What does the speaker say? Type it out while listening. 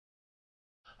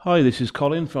Hi, this is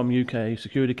Colin from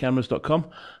UKSECURITYCAMERAS.com.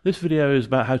 This video is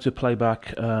about how to play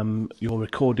back your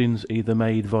recordings either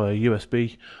made via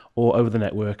USB or over the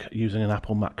network using an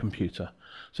Apple Mac computer.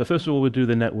 So first of all, we'll do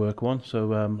the network one.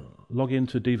 So log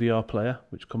into DVR player,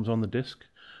 which comes on the disk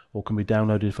or can be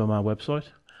downloaded from our website.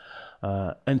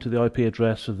 Enter the IP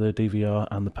address of the DVR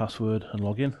and the password and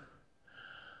log in.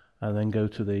 And then go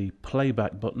to the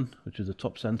Playback button, which is the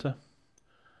top center.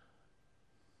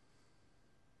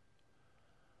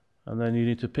 And then you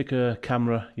need to pick a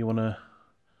camera you want to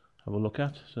have a look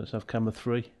at. So let's have camera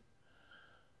 3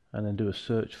 and then do a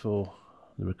search for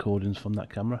the recordings from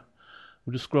that camera.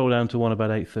 We'll just scroll down to one about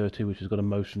 830, which has got a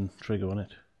motion trigger on it.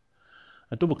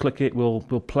 And double click it, we'll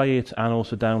play it and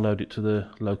also download it to the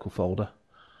local folder.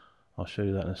 I'll show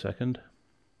you that in a second.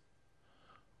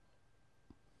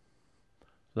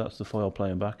 So that's the file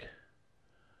playing back.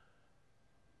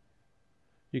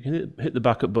 You can hit the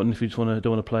backup button if you just don't want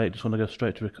to play it, just want to go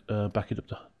straight to back it up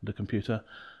to the computer,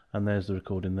 and there's the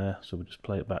recording there. So we'll just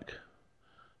play it back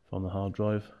from the hard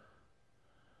drive.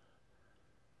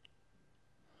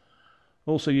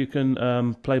 Also, you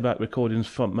can play back recordings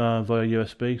from via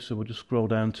USB. So we'll just scroll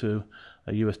down to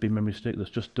a USB memory stick that's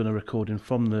just done a recording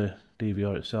from the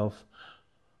DVR itself.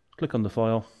 Click on the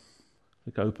file,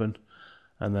 click open,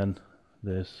 and then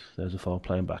there's a file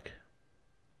playing back.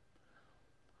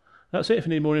 That's it. If you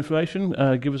need more information,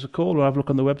 give us a call or have a look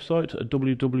on the website at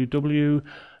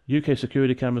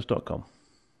www.UKSECURITYCAMERAS.com.